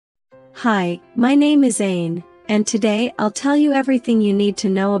Hi, my name is Aine, and today I'll tell you everything you need to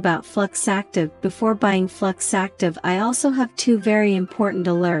know about Fluxactive. Before buying Fluxactive, I also have two very important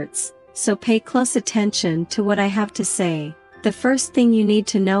alerts, so pay close attention to what I have to say. The first thing you need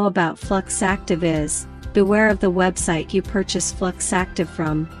to know about Fluxactive is, beware of the website you purchase Fluxactive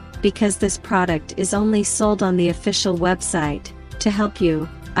from, because this product is only sold on the official website. To help you,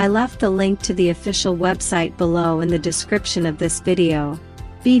 I left the link to the official website below in the description of this video.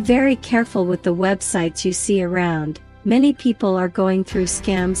 Be very careful with the websites you see around. Many people are going through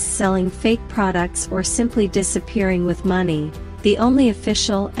scams, selling fake products, or simply disappearing with money. The only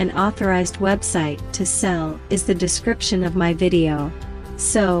official and authorized website to sell is the description of my video.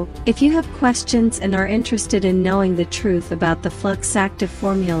 So, if you have questions and are interested in knowing the truth about the Fluxactive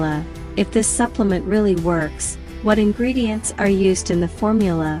formula, if this supplement really works, what ingredients are used in the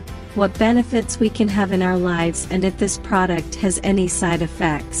formula, what benefits we can have in our lives, and if this product has any side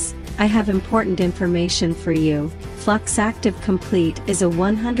effects, I have important information for you. Fluxactive Complete is a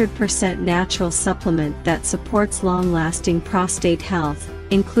 100% natural supplement that supports long-lasting prostate health,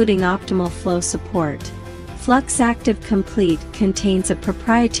 including optimal flow support. Fluxactive Complete contains a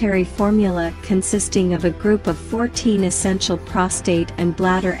proprietary formula consisting of a group of 14 essential prostate and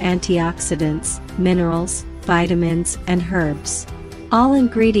bladder antioxidants, minerals, vitamins, and herbs. All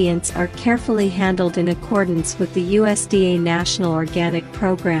ingredients are carefully handled in accordance with the USDA National Organic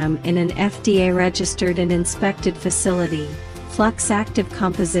Program in an FDA-registered and inspected facility. Fluxactive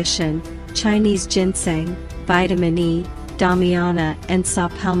composition: Chinese ginseng, vitamin E, damiana and saw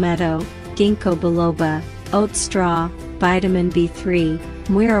palmetto, ginkgo biloba, oat straw, vitamin B3,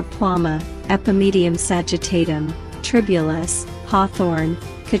 muira poama, epimedium sagittatum, tribulus, hawthorn,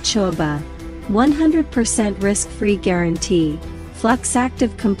 cachoeba. 100% risk-free guarantee.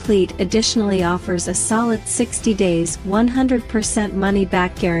 Fluxactive Complete additionally offers a solid 60 days 100%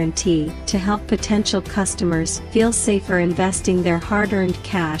 money-back guarantee to help potential customers feel safer investing their hard-earned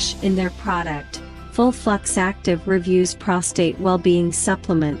cash in their product. Full Fluxactive reviews prostate well-being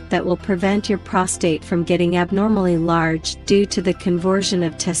supplement that will prevent your prostate from getting abnormally large due to the conversion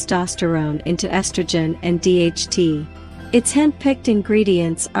of testosterone into estrogen and DHT. Its hand-picked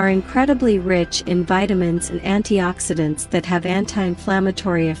ingredients are incredibly rich in vitamins and antioxidants that have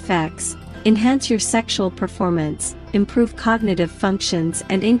anti-inflammatory effects, enhance your sexual performance, improve cognitive functions,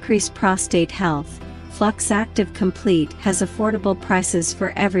 and increase prostate health. Fluxactive Complete has affordable prices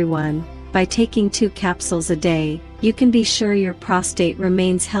for everyone. By taking 2 capsules a day, you can be sure your prostate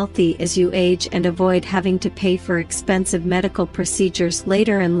remains healthy as you age and avoid having to pay for expensive medical procedures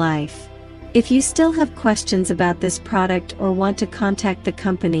later in life. If you still have questions about this product or want to contact the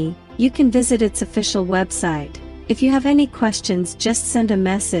company, you can visit its official website. If you have any questions, just send a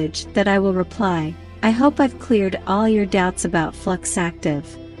message that I will reply. I hope I've cleared all your doubts about Fluxactive.